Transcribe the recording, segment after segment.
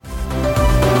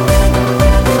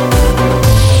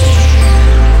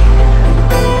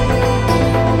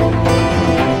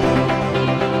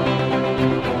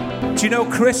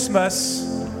Christmas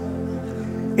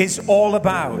is all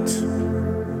about.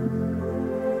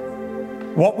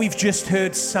 What we've just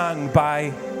heard sung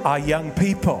by our young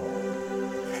people.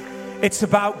 It's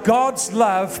about God's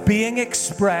love being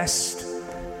expressed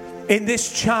in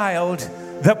this child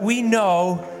that we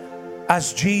know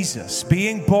as Jesus,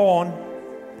 being born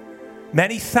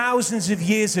many thousands of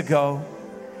years ago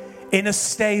in a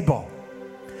stable.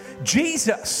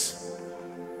 Jesus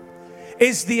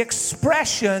is the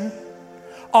expression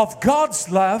of God's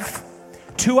love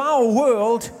to our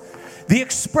world, the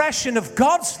expression of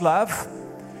God's love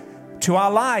to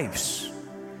our lives.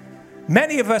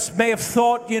 Many of us may have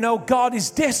thought, God is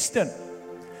distant.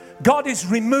 God is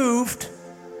removed.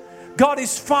 God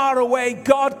is far away.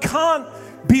 God can't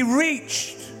be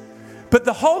reached. But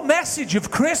the whole message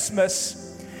of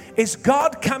Christmas is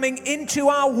God coming into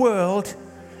our world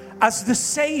as the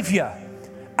Savior,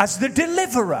 as the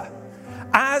Deliverer,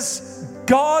 as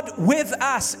God with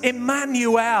us,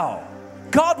 Emmanuel.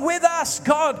 God with us,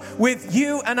 God with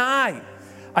you and I.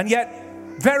 And yet,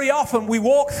 very often we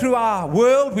walk through our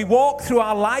world, we walk through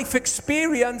our life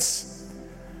experience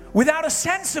without a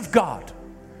sense of God.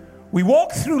 We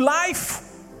walk through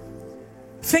life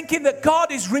thinking that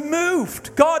God is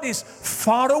removed, God is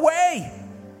far away.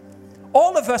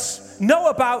 All of us know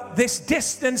about this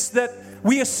distance that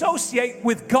we associate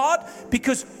with God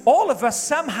because all of us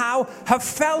somehow have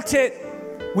felt it.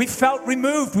 We felt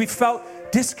removed, we felt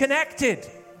disconnected.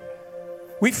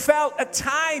 We felt at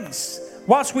times,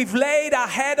 whilst we've laid our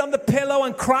head on the pillow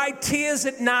and cried tears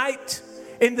at night,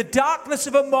 in the darkness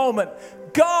of a moment,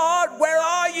 God, where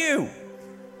are you?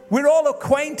 We're all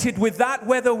acquainted with that,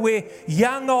 whether we're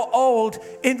young or old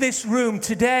in this room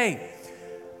today.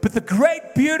 But the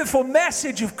great, beautiful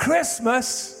message of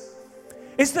Christmas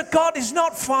is that God is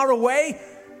not far away.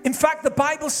 In fact, the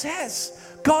Bible says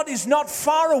God is not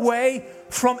far away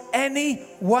from any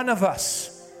one of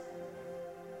us.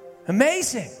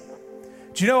 Amazing.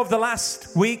 Do you know, over the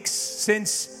last weeks,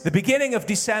 since the beginning of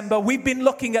December, we've been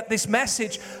looking at this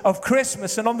message of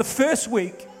Christmas. And on the first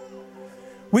week,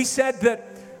 we said that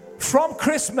from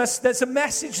Christmas, there's a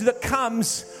message that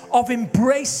comes of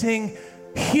embracing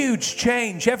huge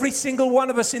change. Every single one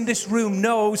of us in this room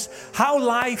knows how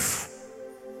life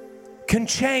can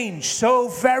change so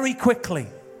very quickly.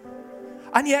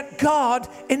 And yet God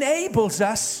enables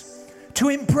us to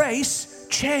embrace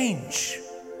change.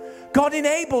 God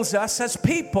enables us as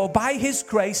people, by His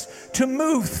grace, to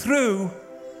move through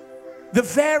the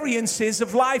variances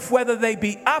of life, whether they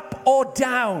be up or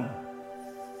down.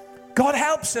 God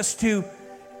helps us to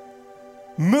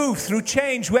move through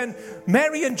change. When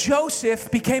Mary and Joseph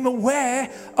became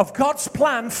aware of God's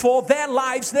plan for their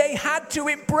lives, they had to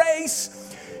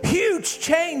embrace huge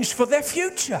change for their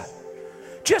future.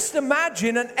 Just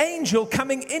imagine an angel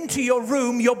coming into your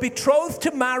room. You're betrothed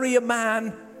to marry a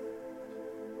man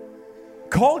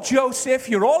called Joseph.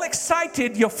 You're all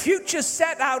excited. Your future's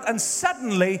set out, and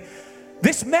suddenly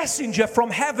this messenger from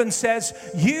heaven says,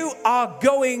 you are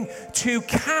going to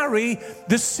carry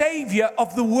the Savior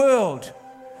of the world.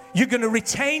 You're going to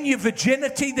retain your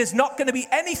virginity. There's not going to be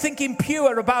anything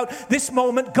impure about this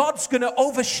moment. God's going to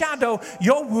overshadow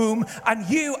your womb, and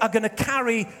you are going to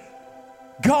carry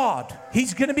God.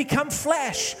 He's going to become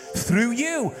flesh through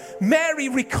you. Mary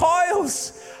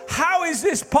recoils. How is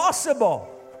this possible?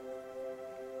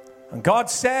 And God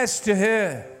says to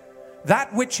her,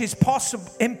 that which is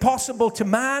impossible to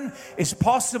man is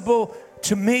possible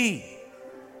to me.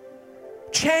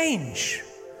 Change.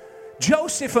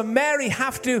 Joseph and Mary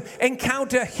have to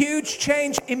encounter huge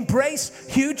change, embrace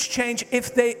huge change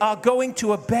if they are going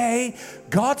to obey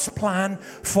God's plan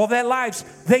for their lives.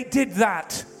 They did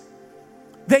that.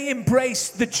 They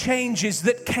embraced the changes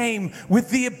that came with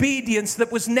the obedience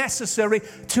that was necessary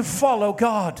to follow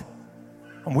God.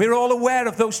 And we're all aware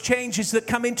of those changes that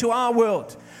come into our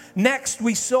world. Next,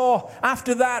 we saw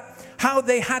after that how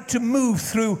they had to move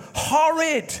through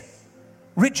horrid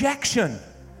rejection.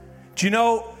 Do you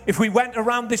know, if we went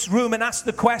around this room and asked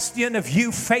the question, have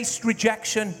you faced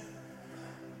rejection?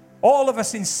 All of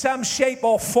us in some shape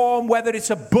or form, whether it's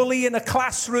a bully in a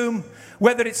classroom,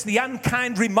 whether it's the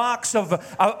unkind remarks of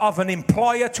an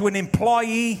employer to an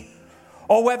employee,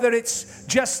 or whether it's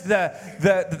just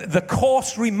the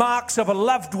coarse remarks of a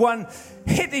loved one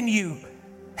hitting you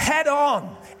head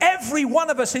on. Every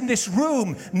one of us in this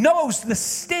room knows the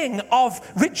sting of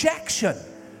rejection.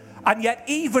 And yet,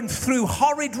 even through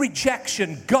horrid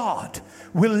rejection, God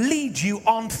will lead you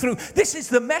on through. This is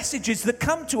the messages that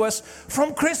come to us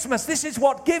from Christmas. This is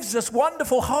what gives us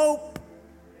wonderful hope.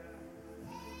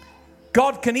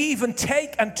 God can even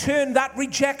take and turn that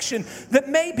rejection that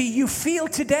maybe you feel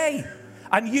today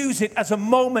and use it as a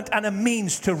moment and a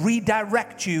means to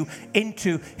redirect you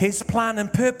into his plan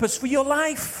and purpose for your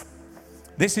life.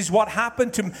 This is what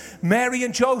happened to Mary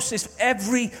and Joseph.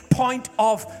 Every point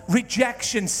of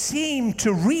rejection seemed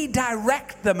to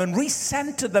redirect them and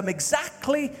recenter them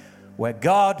exactly where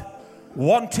God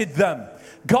wanted them.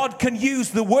 God can use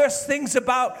the worst things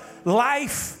about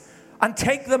life and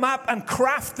take them up and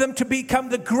craft them to become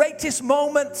the greatest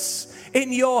moments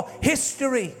in your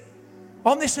history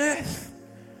on this earth.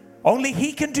 Only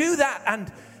he can do that.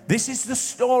 And this is the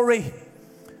story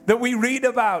that we read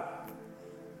about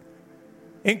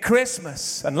in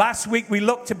Christmas. And last week we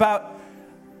looked about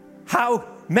how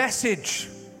message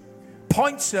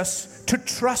points us to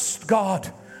trust God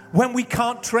when we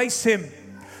can't trace him.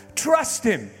 Trust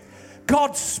him.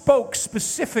 God spoke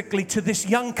specifically to this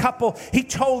young couple. He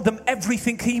told them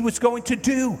everything he was going to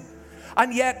do.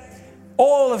 And yet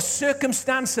all of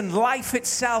circumstance and life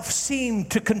itself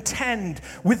seemed to contend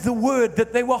with the word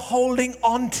that they were holding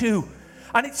on to.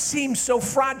 And it seemed so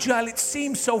fragile, it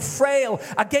seemed so frail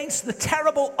against the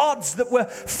terrible odds that were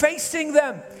facing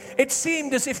them. It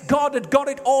seemed as if God had got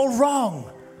it all wrong.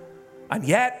 And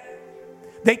yet,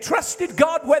 they trusted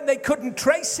God when they couldn't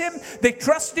trace him. They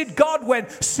trusted God when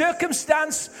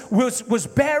circumstance was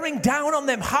bearing down on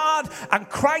them hard and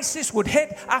crisis would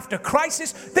hit after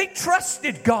crisis. They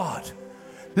trusted God.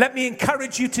 Let me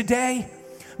encourage you today.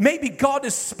 Maybe God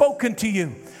has spoken to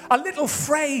you. A little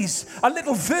phrase, a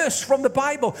little verse from the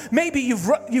Bible. Maybe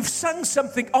you've sung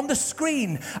something on the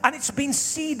screen and it's been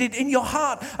seeded in your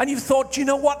heart and you've thought, you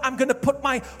know what, I'm going to put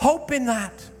my hope in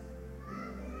that.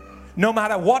 No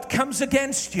matter what comes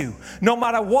against you, no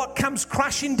matter what comes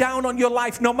crashing down on your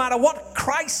life, no matter what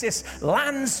crisis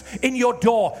lands in your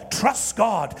door, trust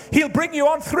God. He'll bring you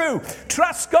on through.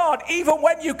 Trust God even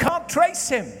when you can't trace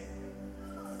him,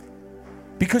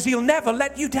 because he'll never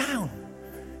let you down.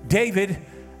 David,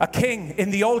 a king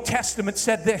in the Old Testament,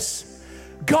 said this: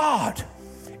 God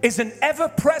is an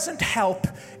ever-present help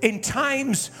in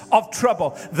times of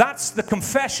trouble. That's the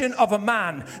confession of a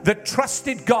man that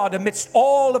trusted God amidst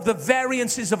all of the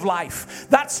variances of life.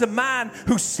 That's a man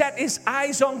who set his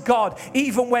eyes on God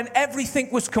even when everything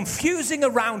was confusing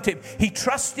around him. He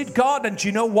trusted God, and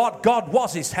you know what? God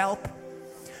was his help.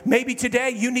 Maybe today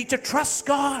you need to trust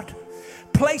God.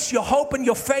 Place your hope and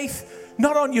your faith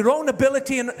not on your own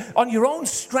ability and on your own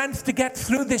strength to get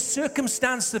through this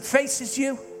circumstance that faces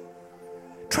you.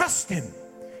 Trust him.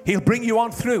 He'll bring you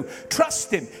on through.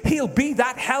 Trust him. He'll be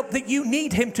that help that you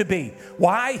need him to be.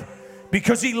 Why?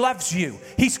 Because he loves you.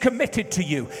 He's committed to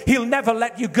you. He'll never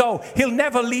let you go. He'll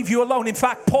never leave you alone. In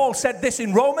fact, Paul said this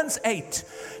in Romans 8.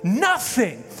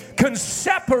 Nothing can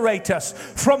separate us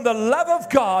from the love of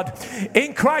God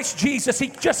in Christ Jesus. He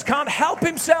just can't help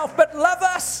himself but love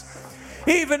us.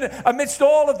 Even amidst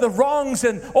all of the wrongs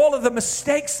and all of the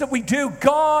mistakes that we do,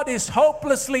 God is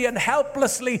hopelessly and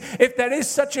helplessly, if there is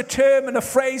such a term and a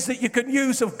phrase that you can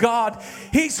use of God,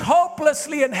 he's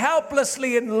hopelessly and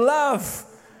helplessly in love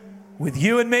with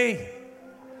you and me.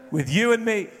 With you and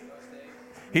me.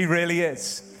 He really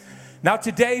is. Now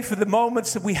today, for the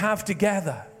moments that we have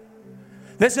together,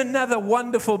 there's another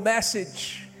wonderful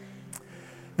message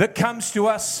that comes to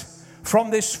us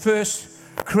from this first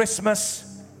Christmas.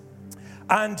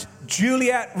 And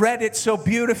Juliet read it so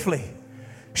beautifully.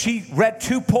 She read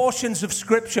two portions of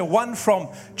scripture, one from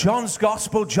John's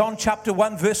Gospel, John chapter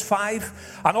 1, verse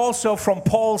 5, and also from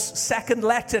Paul's second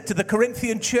letter to the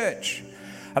Corinthian church.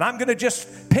 And I'm going to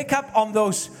just pick up on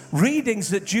those readings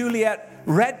that Juliet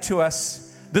read to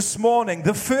us this morning.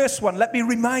 The first one, let me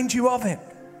remind you of it.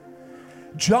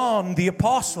 John, the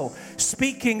apostle,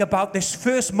 speaking about this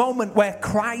first moment where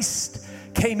Christ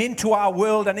came into our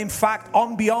world, and in fact,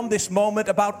 on beyond this moment,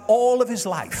 about all of his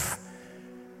life.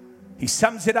 He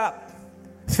sums it up,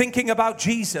 thinking about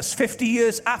Jesus 50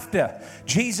 years after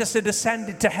Jesus had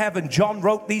ascended to heaven. John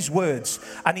wrote these words,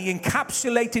 and he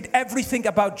encapsulated everything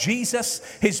about Jesus,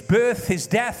 his birth, his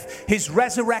death, his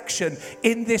resurrection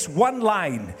in this one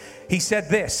line. He said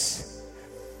this: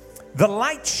 the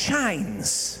light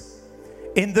shines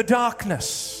in the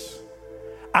darkness,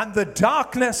 and the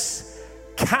darkness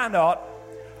cannot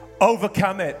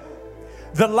overcome it.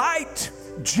 The light,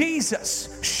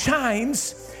 Jesus,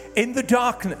 shines in the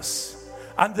darkness,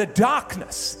 and the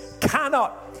darkness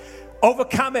cannot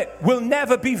overcome it, will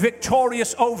never be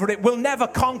victorious over it, will never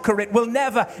conquer it, will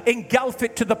never engulf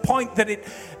it to the point that it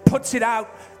puts it out.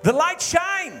 The light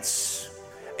shines.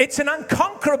 It's an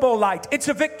unconquerable light. It's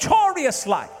a victorious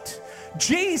light.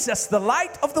 Jesus, the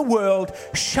light of the world,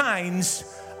 shines,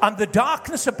 and the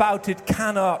darkness about it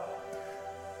cannot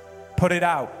put it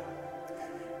out.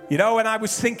 You know, when I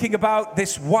was thinking about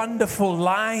this wonderful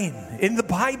line in the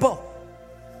Bible,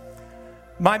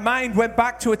 my mind went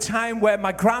back to a time where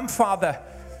my grandfather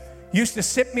used to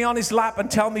sit me on his lap and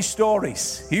tell me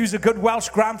stories. He was a good Welsh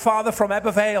grandfather from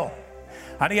Ebervale.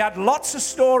 And he had lots of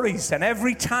stories. And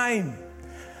every time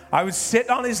I would sit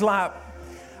on his lap,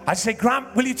 I'd say,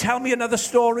 Gramp, will you tell me another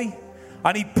story?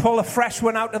 And he'd pull a fresh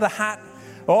one out of the hat.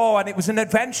 Oh, and it was an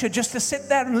adventure just to sit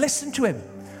there and listen to him.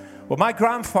 Well, my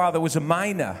grandfather was a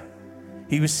miner.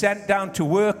 He was sent down to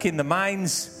work in the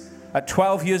mines at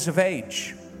 12 years of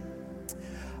age.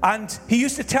 And he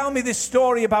used to tell me this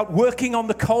story about working on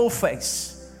the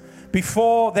coalface.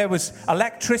 Before there was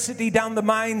electricity down the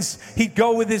mines, he'd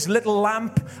go with his little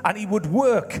lamp and he would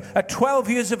work at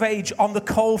 12 years of age on the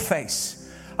coalface.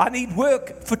 And he'd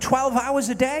work for 12 hours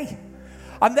a day.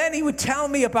 And then he would tell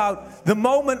me about the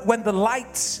moment when the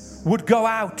lights would go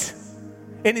out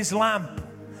in his lamp.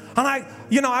 And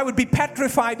I would be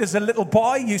petrified as a little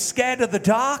boy. You scared of the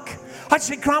dark? I'd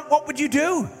say, Grant, what would you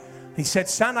do? He said,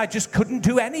 son, I just couldn't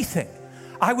do anything.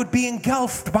 I would be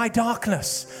engulfed by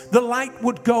darkness. The light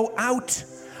would go out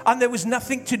and there was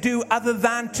nothing to do other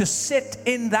than to sit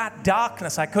in that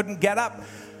darkness. I couldn't get up.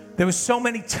 There was so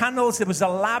many tunnels. There was a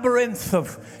labyrinth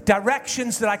of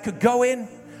directions that I could go in.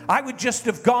 I would just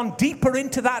have gone deeper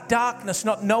into that darkness,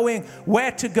 not knowing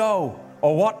where to go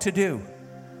or what to do.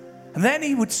 And then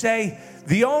he would say,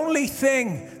 the only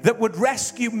thing that would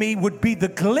rescue me would be the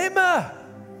glimmer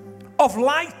of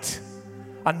light.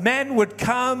 And men would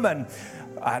come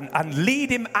and lead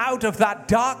him out of that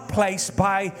dark place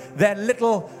by their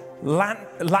little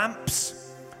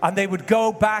lamps. And they would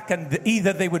go back and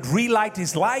either they would relight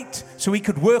his light so he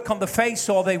could work on the face,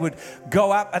 or they would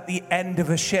go up at the end of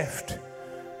a shift.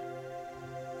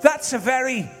 That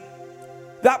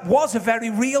was a very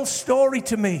real story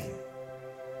to me.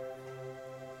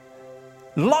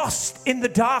 Lost in the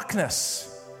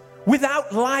darkness,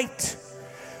 without light.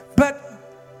 But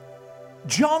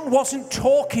John wasn't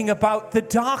talking about the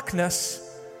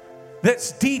darkness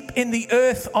that's deep in the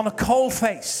earth on a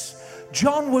coalface.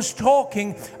 John was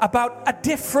talking about a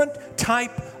different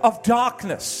type of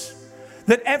darkness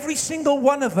that every single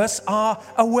one of us are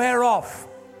aware of.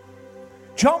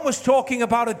 John was talking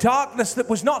about a darkness that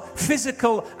was not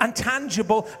physical and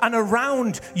tangible and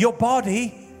around your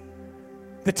body.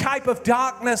 The type of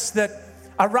darkness that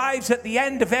arrives at the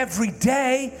end of every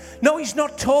day. No, he's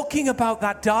not talking about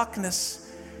that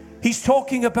darkness. He's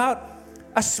talking about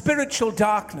a spiritual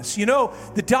darkness. You know,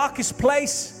 the darkest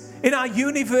place in our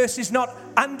universe is not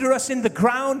under us in the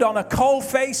ground on a coal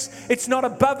face. It's not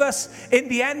above us in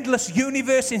the endless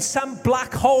universe in some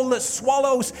black hole that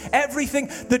swallows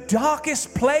everything. The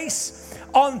darkest place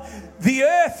on the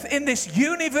earth in this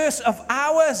universe of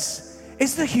ours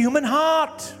is the human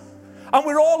heart. And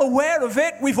we're all aware of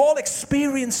it. We've all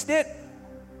experienced it.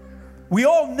 We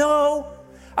all know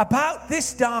about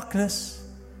this darkness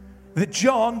that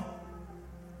John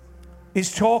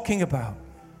is talking about.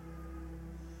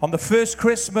 On the first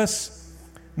Christmas,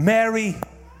 Mary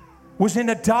was in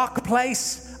a dark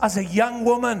place as a young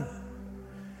woman.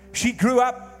 She grew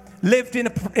up, lived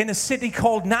in a city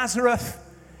called Nazareth.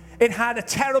 It had a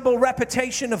terrible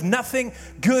reputation of nothing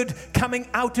good coming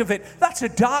out of it. That's a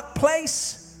dark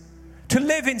place. To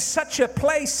live in such a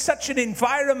place, such an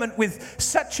environment with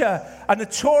such a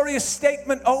notorious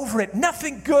statement over it.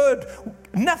 Nothing good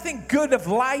of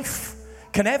life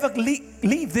can ever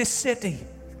leave this city.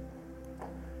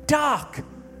 Dark.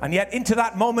 And yet into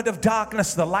that moment of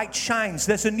darkness, the light shines.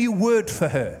 There's a new word for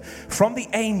her from the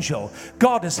angel.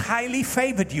 God has highly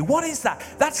favored you. What is that?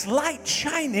 That's light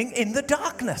shining in the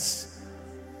darkness.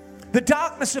 The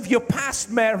darkness of your past,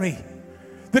 Mary.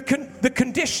 The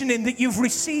conditioning that you've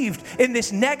received in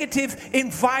this negative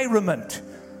environment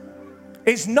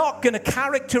is not going to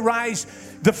characterize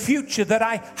the future that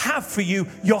I have for you.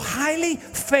 You're highly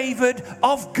favored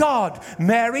of God,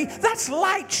 Mary. That's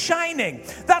light shining.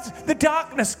 That's the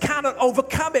darkness cannot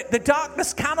overcome it. The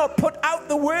darkness cannot put out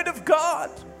the word of God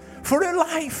for her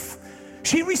life.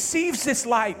 She receives this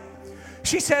light.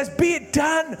 She says, be it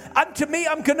done unto me.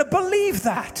 I'm going to believe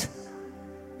that.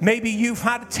 Maybe you've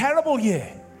had a terrible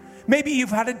year. Maybe you've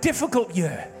had a difficult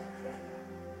year.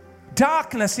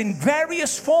 Darkness in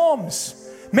various forms.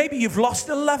 Maybe you've lost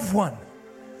a loved one.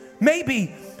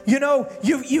 Maybe,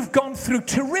 you've gone through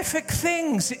terrific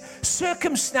things,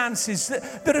 circumstances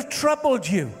that have troubled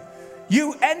you.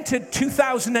 You entered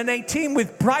 2018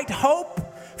 with bright hope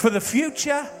for the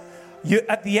future.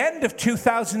 At the end of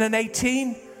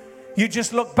 2018, you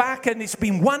just look back and it's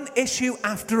been one issue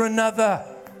after another.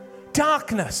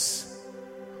 Darkness.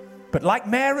 But like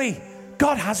Mary,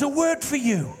 God has a word for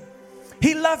you.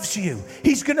 He loves you.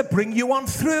 He's going to bring you on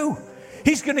through.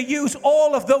 He's going to use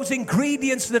all of those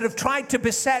ingredients that have tried to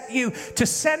beset you to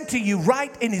center you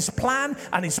right in his plan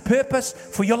and his purpose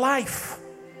for your life.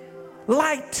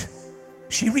 Light.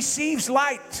 She receives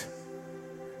light.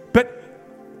 But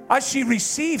as she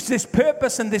receives this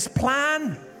purpose and this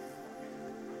plan,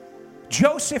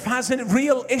 Joseph has a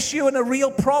real issue and a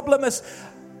real problem as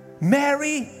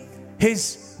Mary,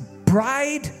 his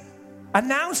bride,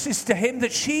 announces to him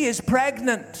that she is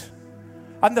pregnant.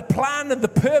 And the plan and the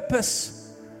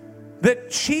purpose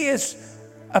that she is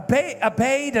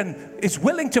obeyed and is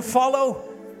willing to follow,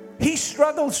 he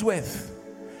struggles with.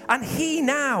 And he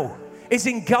now is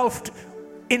engulfed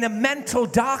in a mental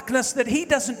darkness that he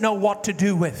doesn't know what to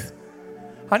do with.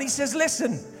 And he says,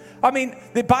 listen,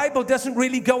 the Bible doesn't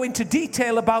really go into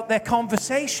detail about their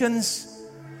conversations,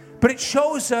 but it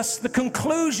shows us the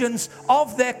conclusions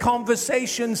of their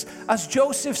conversations as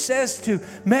Joseph says to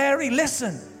Mary,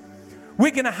 listen,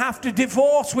 we're going to have to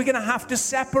divorce. We're going to have to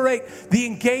separate. The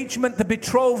engagement, the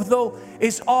betrothal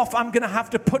is off. I'm going to have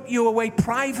to put you away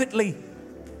privately.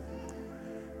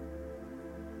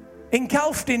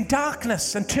 Engulfed in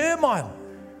darkness and turmoil.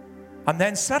 And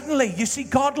then suddenly, you see,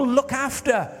 God will look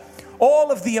after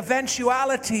all of the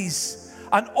eventualities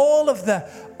and all of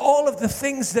the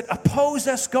things that oppose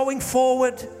us going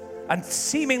forward and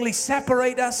seemingly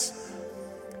separate us.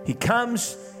 He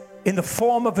comes in the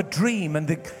form of a dream, and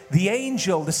the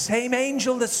angel, the same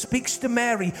angel that speaks to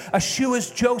Mary,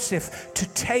 assures Joseph to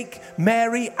take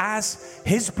Mary as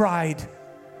his bride,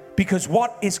 because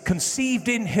what is conceived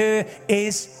in her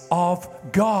is of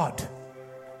God.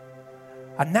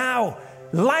 And now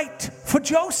light for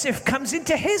Joseph comes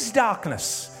into his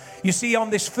darkness. You see, on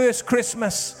this first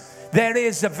Christmas, there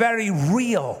is a very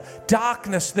real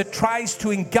darkness that tries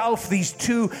to engulf these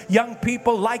two young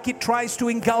people like it tries to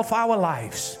engulf our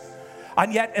lives.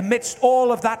 And yet, amidst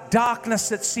all of that darkness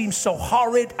that seems so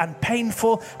horrid and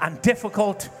painful and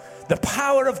difficult, the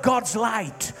power of God's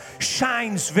light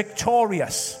shines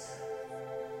victorious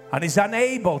and is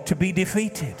unable to be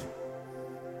defeated.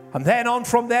 And then on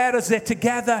from there, as they're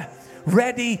together,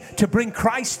 ready to bring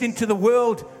Christ into the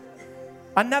world,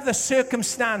 another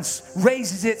circumstance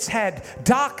raises its head.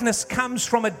 Darkness comes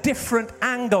from a different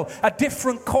angle, a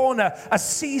different corner. As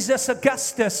Caesar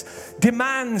Augustus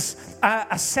demands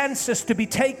a census to be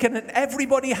taken, and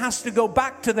everybody has to go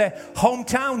back to their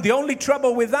hometown. The only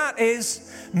trouble with that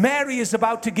is Mary is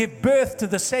about to give birth to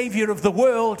the Savior of the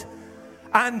world,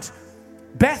 and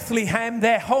Bethlehem,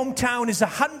 their hometown, is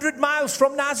 100 miles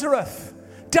from Nazareth.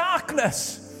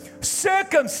 Darkness,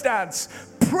 circumstance,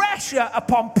 pressure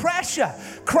upon pressure,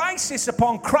 crisis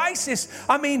upon crisis.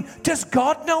 Does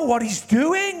God know what he's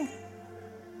doing?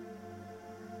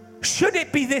 Should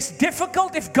it be this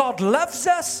difficult if God loves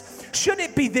us? Should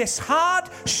it be this hard?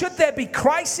 Should there be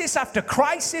crisis after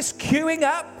crisis queuing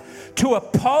up to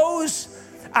oppose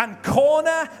and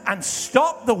corner and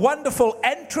stop the wonderful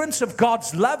entrance of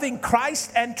God's loving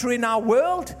Christ entering our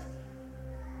world?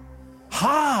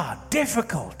 Hard,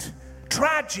 difficult,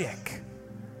 tragic,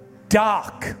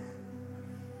 dark.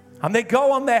 And they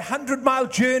go on their 100-mile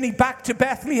journey back to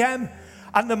Bethlehem,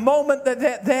 and the moment that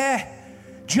they're there,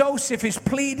 Joseph is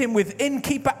pleading with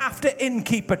innkeeper after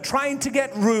innkeeper, trying to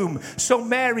get room so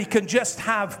Mary can just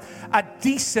have a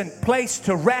decent place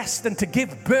to rest and to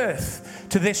give birth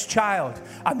to this child.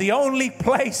 And the only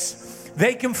place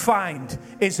they can find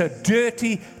is a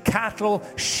dirty cattle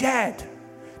shed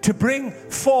to bring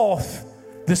forth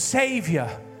the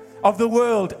Savior of the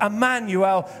world,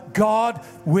 Emmanuel, God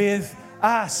with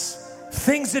us.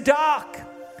 Things are dark,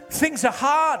 things are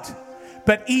hard,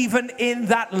 but even in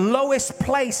that lowest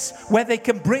place where they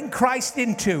can bring Christ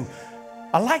into,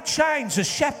 a light shines as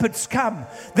shepherds come.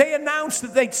 They announce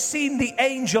that they'd seen the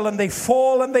angel, and they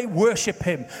fall and they worship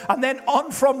him. And then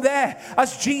on from there,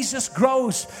 as Jesus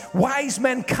grows, wise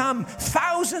men come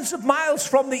thousands of miles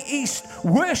from the east,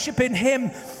 worshiping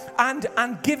him and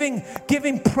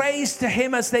giving praise to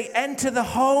him as they enter the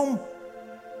home.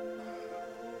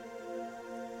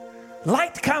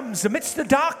 Light comes amidst the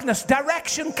darkness.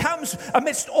 Direction comes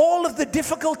amidst all of the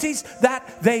difficulties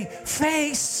that they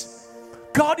face.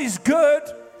 God is good,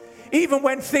 even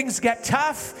when things get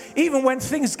tough, even when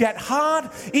things get hard,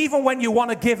 even when you want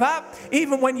to give up,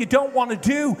 even when you don't want to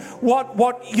do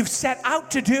what you've set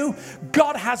out to do.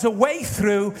 God has a way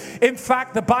through. In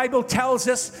fact, the Bible tells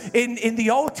us in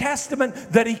the Old Testament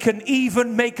that he can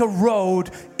even make a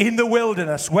road in the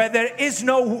wilderness. Where there is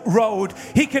no road,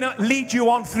 he can lead you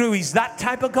on through. He's that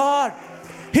type of God.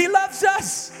 He loves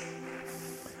us.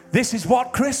 This is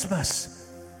what Christmas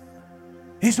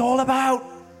is all about.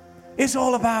 It's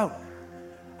all about.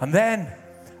 And then,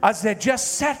 as they're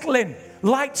just settling,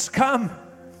 lights come.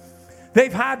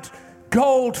 They've had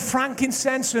gold,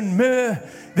 frankincense, and myrrh.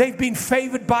 They've been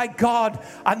favored by God.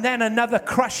 And then another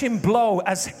crushing blow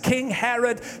as King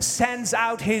Herod sends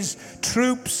out his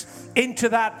troops into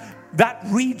that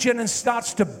region and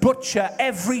starts to butcher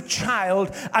every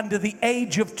child under the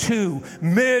age of 2,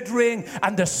 murdering,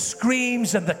 and the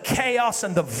screams and the chaos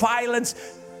and the violence.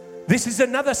 This is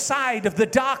another side of the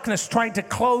darkness trying to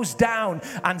close down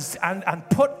and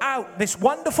put out this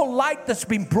wonderful light that's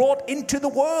been brought into the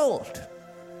world.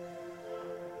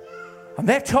 And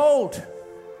they're told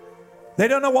they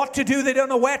don't know what to do. They don't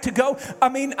know where to go. I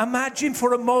mean, imagine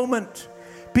for a moment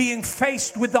being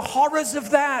faced with the horrors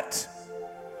of that.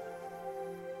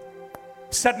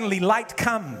 Suddenly light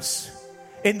comes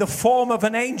in the form of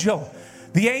an angel.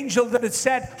 The angel that had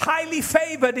said, highly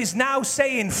favored, is now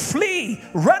saying, flee,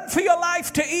 run for your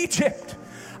life to Egypt.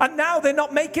 And now they're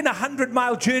not making a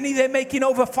 100-mile journey. They're making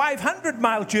over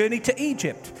 500-mile journey to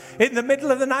Egypt. In the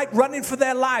middle of the night, running for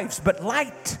their lives. But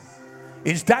light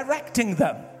is directing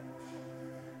them.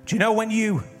 Do you know when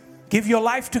you give your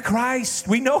life to Christ,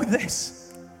 we know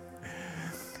this.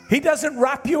 He doesn't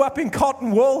wrap you up in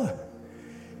cotton wool.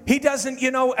 He doesn't,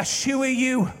 assure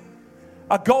you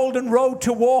a golden road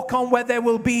to walk on where there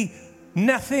will be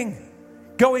nothing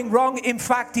going wrong. In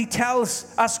fact, he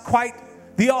tells us quite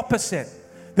the opposite,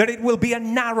 that it will be a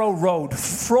narrow road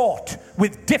fraught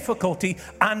with difficulty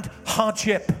and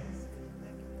hardship.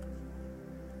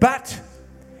 But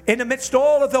in amidst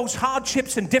all of those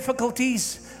hardships and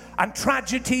difficulties and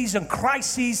tragedies and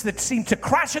crises that seem to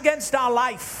crash against our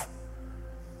life,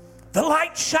 the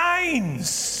light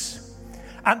shines.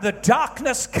 And the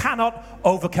darkness cannot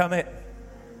overcome it.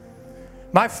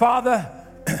 My father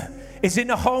is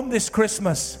in a home this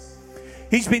Christmas.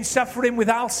 He's been suffering with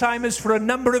Alzheimer's for a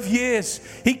number of years.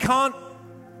 He can't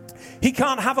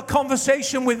have a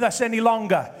conversation with us any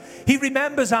longer. He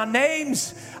remembers our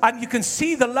names, and you can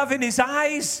see the love in his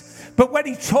eyes. But when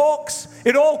he talks,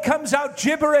 it all comes out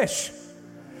gibberish.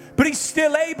 But he's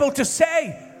still able to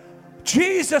say,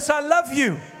 Jesus, I love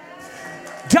you.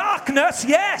 Darkness,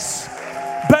 yes.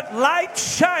 But light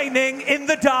shining in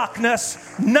the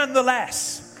darkness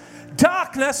nonetheless.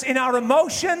 Darkness in our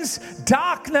emotions,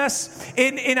 darkness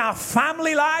in our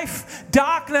family life,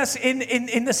 darkness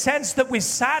in the sense that we're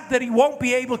sad that he won't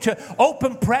be able to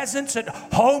open presents at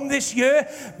home this year,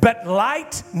 but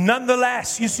light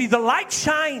nonetheless. You see, the light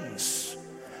shines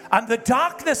and the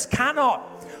darkness cannot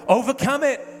overcome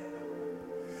it.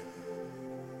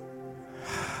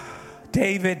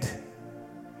 David,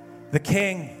 the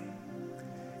king,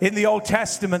 in the Old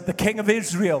Testament, the king of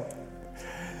Israel,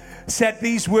 said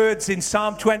these words in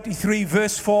Psalm 23,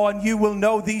 verse 4, and you will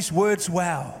know these words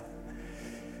well.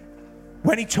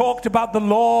 When he talked about the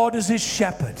Lord as his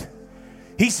shepherd,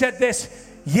 he said this,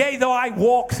 yea, though I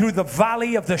walk through the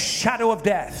valley of the shadow of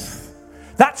death.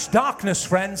 That's darkness,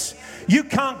 friends. You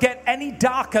can't get any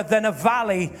darker than a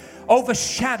valley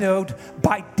overshadowed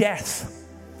by death.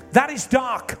 That is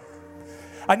dark.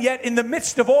 And yet in the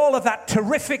midst of all of that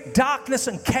terrific darkness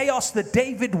and chaos that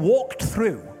David walked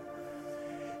through,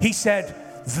 he said,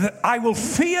 I will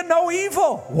fear no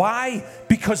evil. Why?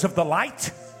 Because of the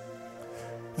light.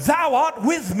 Thou art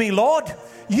with me, Lord.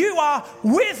 You are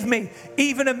with me,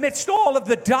 even amidst all of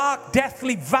the dark,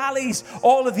 deathly valleys,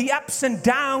 all of the ups and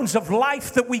downs of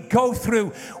life that we go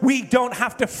through. We don't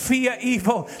have to fear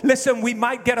evil. Listen, we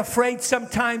might get afraid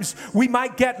sometimes. We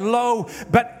might get low,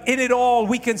 but in it all,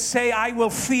 we can say, I will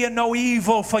fear no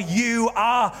evil, for you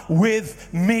are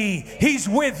with me. He's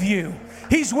with you.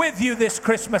 He's with you this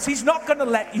Christmas. He's not going to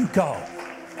let you go.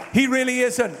 He really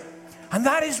isn't. And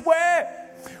that is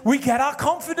where we get our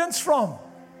confidence from.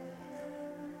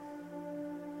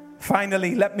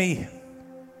 Finally, let me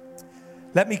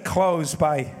close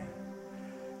by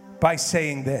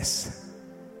saying this.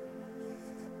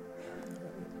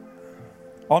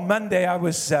 On Monday, I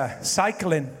was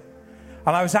cycling,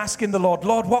 and I was asking the Lord,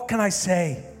 what can I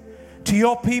say to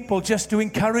your people just to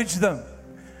encourage them?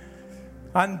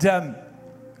 And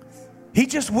he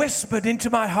just whispered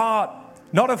into my heart,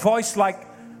 not a voice like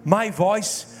my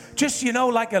voice, just,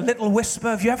 like a little whisper.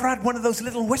 Have you ever had one of those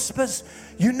little whispers?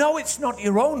 You know it's not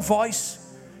your own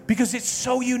voice because it's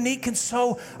so unique and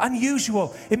so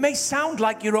unusual. It may sound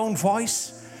like your own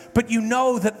voice, but you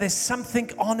know that there's something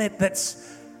on it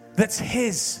that's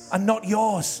his and not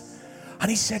yours. And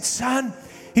he said, son,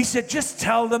 just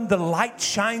tell them the light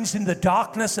shines in the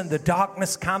darkness and the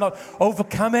darkness cannot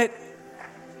overcome it.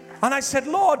 And I said,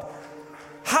 Lord,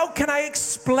 how can I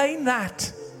explain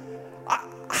that?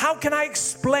 How can I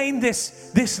explain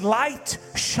this light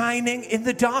shining in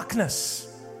the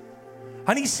darkness?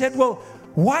 And he said, well,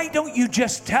 why don't you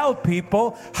just tell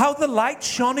people how the light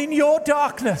shone in your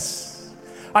darkness?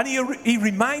 And he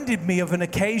reminded me of an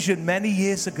occasion many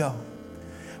years ago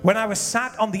when I was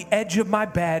sat on the edge of my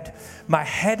bed, my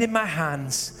head in my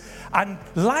hands, and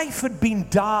life had been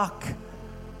dark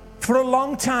for a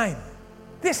long time.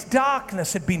 This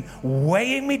darkness had been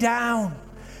weighing me down.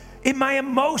 In my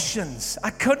emotions, I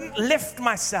couldn't lift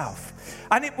myself.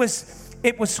 And it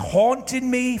was haunting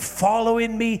me,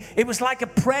 following me. It was like a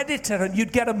predator, and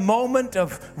you'd get a moment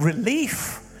of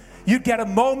relief. You'd get a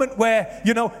moment where,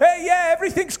 hey, yeah,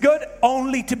 everything's good,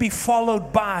 only to be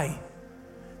followed by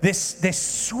this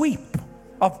sweep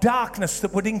of darkness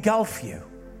that would engulf you.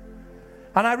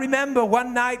 And I remember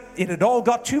one night, it had all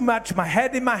got too much, my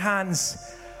head in my hands.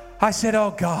 I said,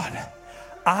 oh God,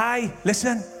 I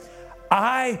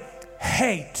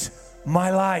hate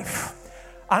my life.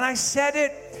 And I said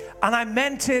it, and I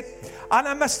meant it, and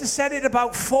I must have said it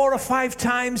about 4 or 5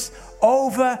 times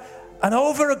over and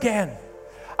over again.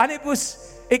 And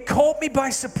it caught me by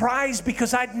surprise,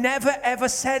 because I'd never ever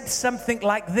said something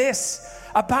like this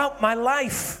about my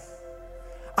life.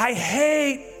 I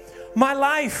hate my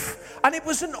life. And it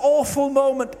was an awful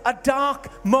moment, a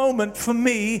dark moment for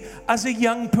me as a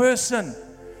young person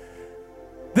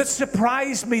that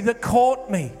surprised me, that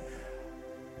caught me.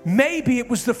 Maybe it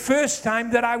was the first time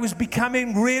that I was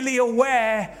becoming really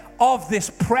aware of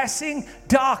this pressing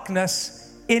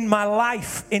darkness in my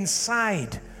life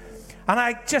inside. And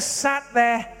I just sat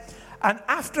there, and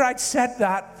after I'd said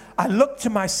that, I looked to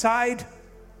my side.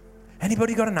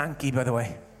 Anybody got an hanky, by the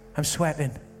way? I'm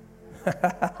sweating.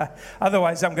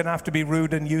 Otherwise, I'm going to have to be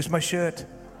rude and use my shirt.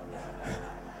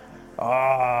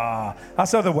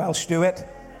 That's how the Welsh do it.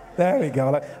 There we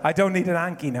go. I don't need an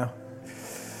hanky now.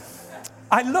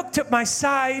 I looked at my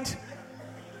side,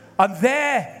 and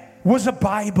there was a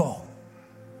Bible.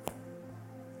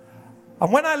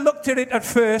 And when I looked at it at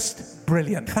first,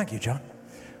 brilliant, thank you, John.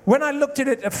 When I looked at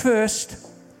it at first,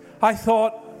 I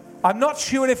thought, I'm not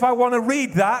sure if I want to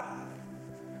read that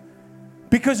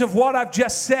because of what I've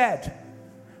just said.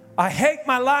 I hate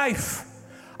my life.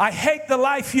 I hate the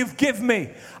life you've given me.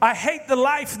 I hate the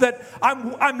life that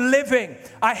I'm living.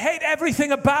 I hate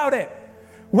everything about it.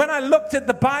 When I looked at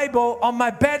the Bible on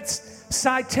my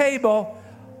bedside table,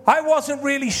 I wasn't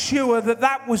really sure that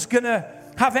that was going to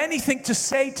have anything to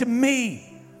say to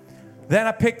me. Then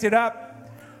I picked it up.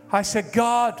 I said,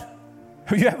 God,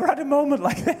 have you ever had a moment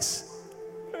like this?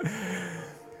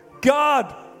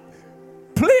 God,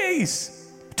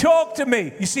 please talk to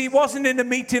me. You see, it wasn't in a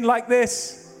meeting like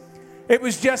this. It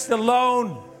was just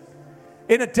alone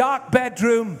in a dark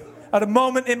bedroom at a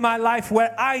moment in my life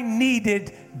where I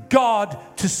needed God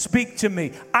to speak to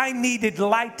me. I needed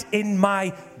light in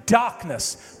my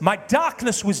darkness. My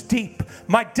darkness was deep.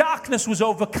 My darkness was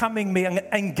overcoming me and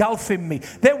engulfing me.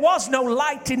 There was no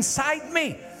light inside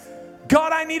me.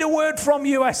 God, I need a word from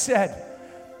you, I said.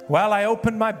 Well, I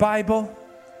opened my Bible,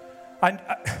 and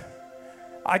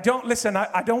I don't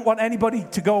want anybody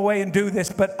to go away and do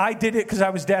this, but I did it because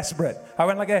I was desperate. I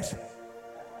went like this.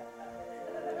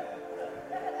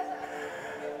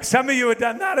 Some of you have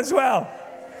done that as well.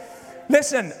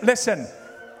 Listen,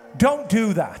 don't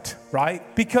do that,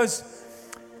 right? Because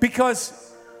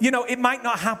it might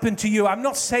not happen to you. I'm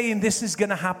not saying this is going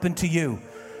to happen to you,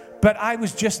 but I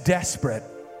was just desperate.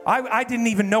 I didn't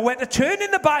even know where to turn in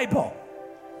the Bible.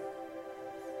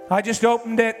 I just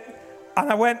opened it,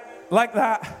 and I went like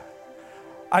that.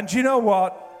 And do you know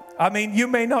what? I mean, you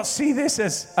may not see this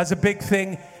as a big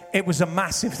thing. It was a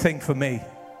massive thing for me.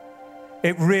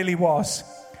 It really was.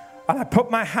 And I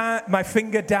put my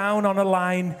finger down on a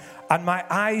line, and my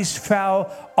eyes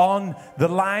fell on the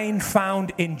line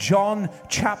found in John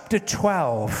chapter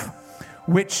 12,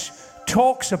 which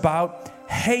talks about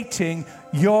hating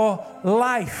your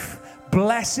life.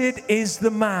 Blessed is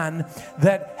the man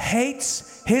that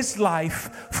hates his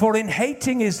life, for in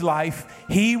hating his life,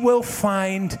 he will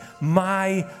find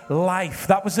my life.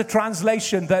 That was the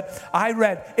translation that I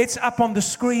read. It's up on the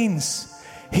screens.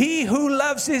 He who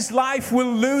loves his life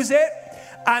will lose it,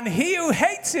 and he who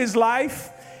hates his life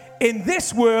in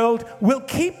this world will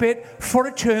keep it for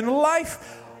eternal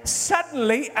life.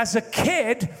 Suddenly, as a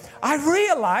kid, I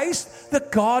realized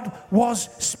that God was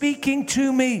speaking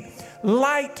to me.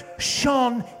 Light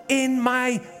shone in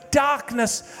my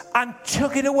darkness and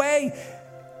took it away.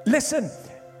 Listen,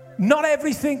 not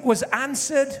everything was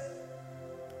answered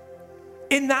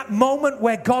in that moment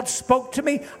where God spoke to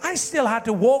me. I still had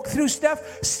to walk through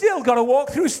stuff, still got to walk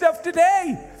through stuff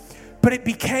today. But it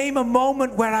became a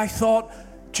moment where I thought,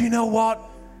 do you know what?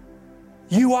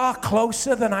 You are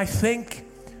closer than I think.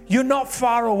 You're not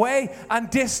far away and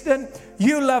distant.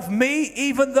 You love me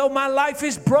even though my life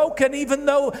is broken, even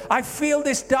though I feel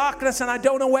this darkness and I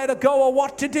don't know where to go or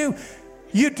what to do.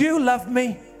 you do love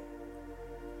me.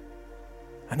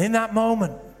 And in that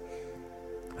moment,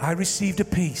 I received a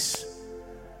peace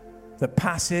that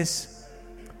passes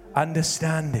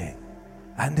understanding.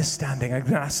 I'm going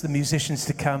to ask the musicians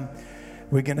to come.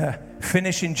 We're going to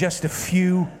finish in just a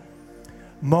few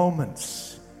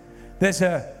moments. There's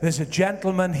a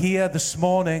gentleman here this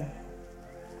morning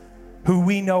who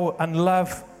we know and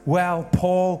love well,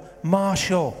 Paul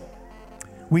Marshall.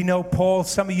 We know Paul.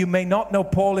 Some of you may not know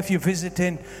Paul if you're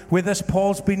visiting with us.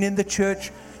 Paul's been in the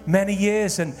church many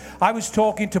years, and I was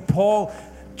talking to Paul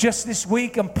just this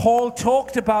week, and Paul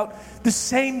talked about the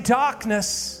same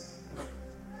darkness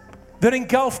that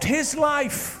engulfed his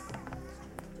life,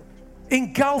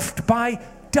 engulfed by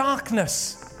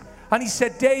darkness. And he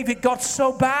said, Dave, it got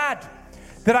so bad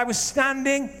that I was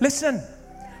standing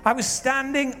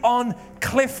on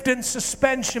Clifton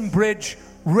Suspension Bridge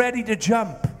ready to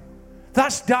jump.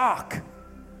 That's dark.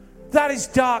 That is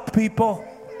dark, people.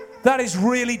 That is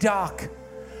really dark.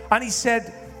 And he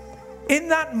said, in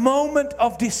that moment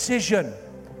of decision,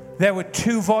 there were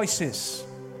two voices.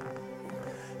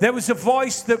 There was a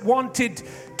voice that wanted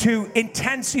to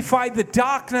intensify the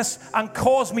darkness and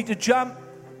cause me to jump.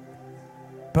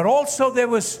 But also there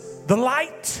was the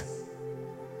light.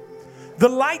 The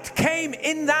light came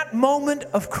in that moment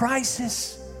of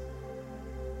crisis.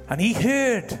 And he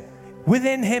heard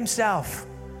within himself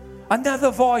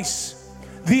another voice,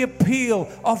 the appeal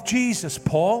of Jesus.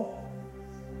 Paul,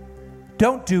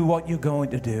 don't do what you're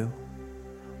going to do.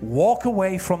 Walk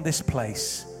away from this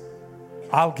place.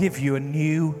 I'll give you a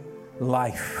new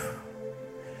life.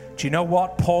 Do you know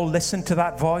what? Paul listened to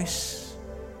that voice,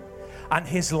 and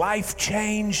his life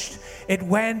changed. It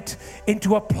went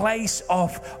into a place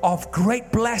of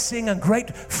great blessing and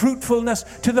great fruitfulness,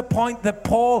 to the point that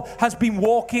Paul has been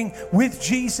walking with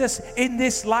Jesus in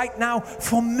this light now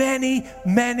for many,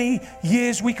 many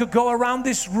years. We could go around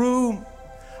this room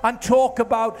and talk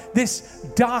about this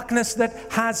darkness that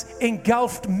has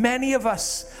engulfed many of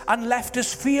us and left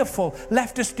us fearful,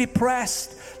 left us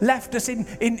depressed, left us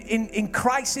in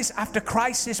crisis after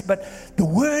crisis. But the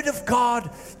word of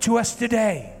God to us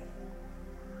today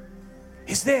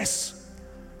is this: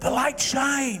 the light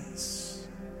shines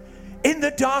in the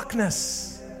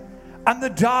darkness, and the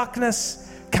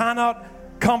darkness cannot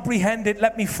comprehend it.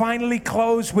 Let me finally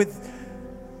close with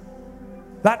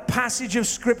that passage of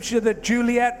scripture that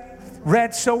Juliet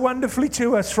read so wonderfully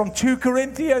to us from 2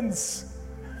 Corinthians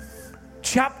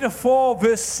chapter 4,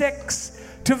 verse 6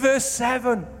 to verse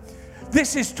 7.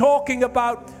 This is talking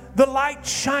about the light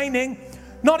shining,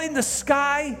 not in the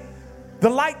sky, the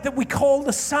light that we call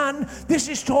the sun. This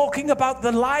is talking about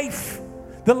the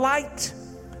light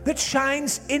that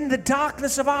shines in the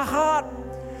darkness of our heart,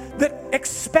 that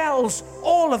expels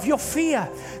all of your fear,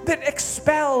 that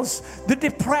expels the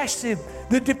depression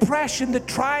that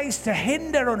tries to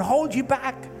hinder and hold you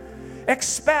back,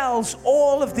 expels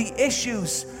all of the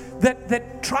issues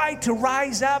that try to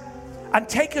rise up and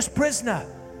take us prisoner.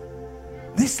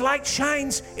 This light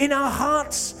shines in our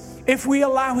hearts if we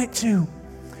allow it to.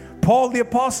 Paul the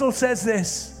Apostle says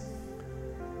this: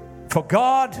 for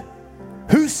God,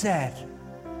 who said,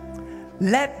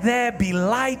 let there be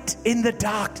light in the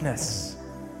darkness,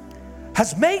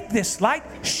 has made this light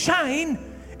shine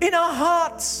in our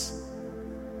hearts,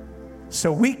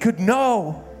 so we could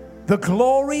know the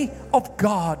glory of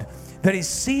God that is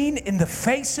seen in the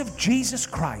face of Jesus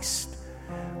Christ.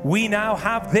 We now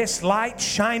have this light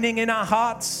shining in our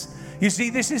hearts. You see,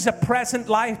 this is a present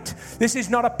light. This is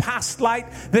not a past light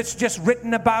that's just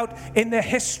written about in the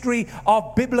history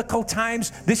of biblical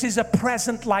times. This is a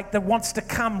present light that wants to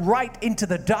come right into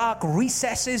the dark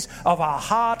recesses of our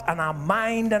heart and our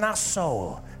mind and our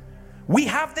soul. We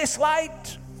have this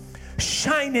light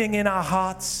shining in our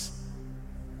hearts,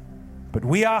 but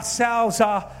we ourselves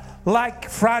are like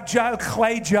fragile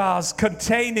clay jars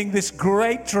containing this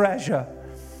great treasure.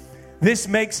 This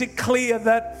makes it clear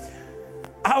that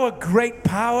our great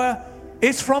power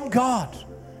is from God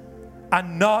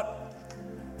and not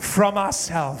from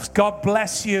ourselves. God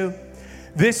bless you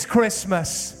this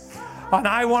Christmas. And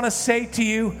I want to say to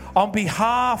you, on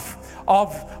behalf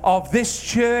of this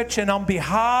church and on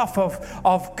behalf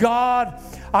of God,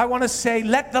 I want to say,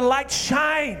 let the light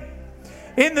shine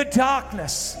in the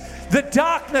darkness. The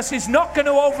darkness is not going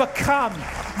to overcome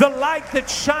the light that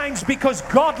shines, because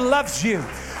God loves you.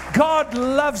 God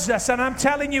loves us, and I'm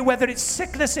telling you, whether it's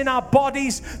sickness in our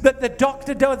bodies that the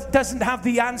doctor doesn't have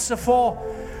the answer for,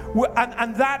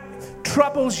 and that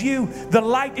troubles you, the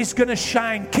light is going to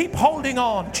shine. Keep holding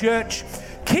on, church.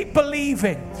 Keep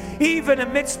believing. Even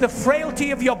amidst the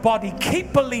frailty of your body,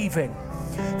 keep believing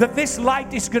that this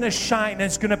light is going to shine and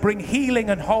it's going to bring healing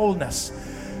and wholeness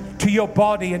to your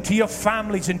body and to your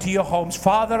families and to your homes.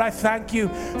 Father, I thank you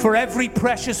for every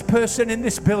precious person in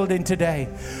this building today.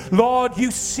 Lord,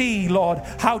 you see, Lord,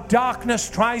 how darkness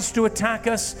tries to attack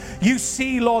us. You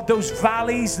see, Lord, those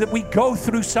valleys that we go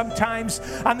through sometimes,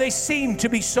 and they seem to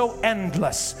be so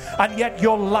endless. And yet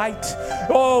your light,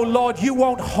 oh Lord, you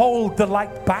won't hold the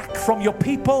light back from your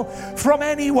people, from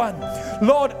anyone.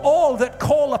 Lord, all that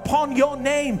call upon your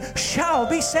name shall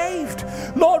be saved.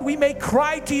 Lord, we may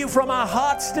cry to you from our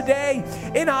hearts today,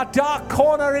 in our dark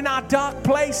corner, in our dark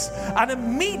place, and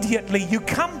immediately you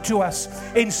come to us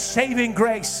in saving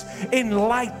grace, in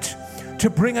light, to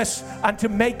bring us and to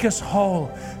make us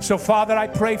whole. So Father, I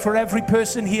pray for every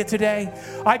person here today.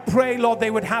 I pray, Lord, they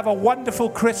would have a wonderful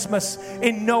Christmas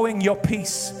in knowing your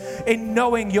peace, in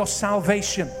knowing your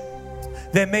salvation.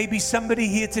 There may be somebody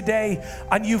here today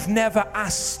and you've never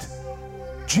asked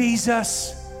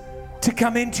Jesus to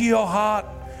come into your heart.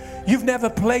 You've never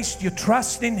placed your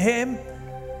trust in him.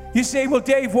 You say, well,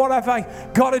 Dave, what have I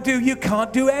got to do? You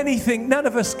can't do anything. None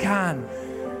of us can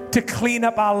to clean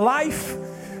up our life.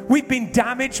 We've been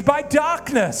damaged by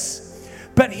darkness.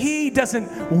 But he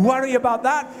doesn't worry about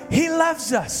that. He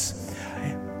loves us.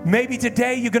 Maybe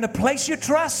today you're going to place your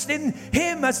trust in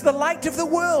him as the light of the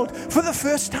world for the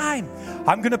first time.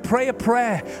 I'm going to pray a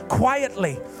prayer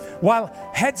quietly. While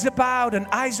heads are bowed and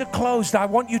eyes are closed, I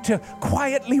want you to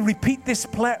quietly repeat this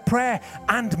prayer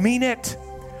and mean it.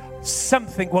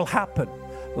 Something will happen.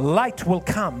 Light will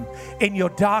come in your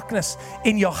darkness,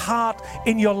 in your heart,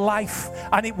 in your life,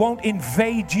 and it won't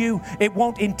invade you. It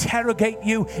won't interrogate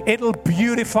you. It'll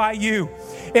beautify you.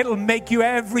 It'll make you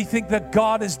everything that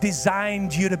God has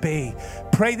designed you to be.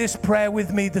 Pray this prayer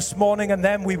with me this morning, and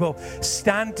then we will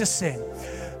stand to sing.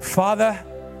 Father,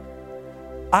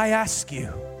 I ask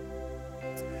you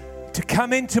to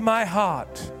come into my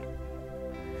heart.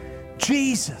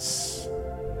 Jesus,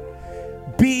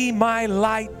 be my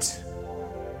light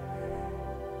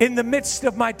in the midst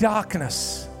of my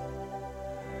darkness.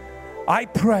 I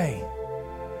pray,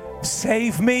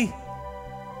 save me,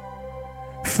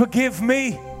 forgive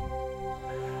me.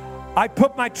 I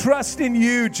put my trust in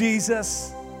you,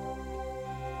 Jesus.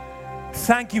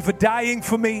 Thank you for dying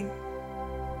for me,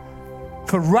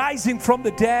 for rising from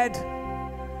the dead,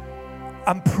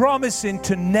 and promising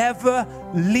to never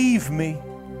leave me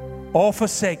or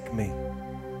forsake me.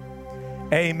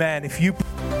 Amen. If you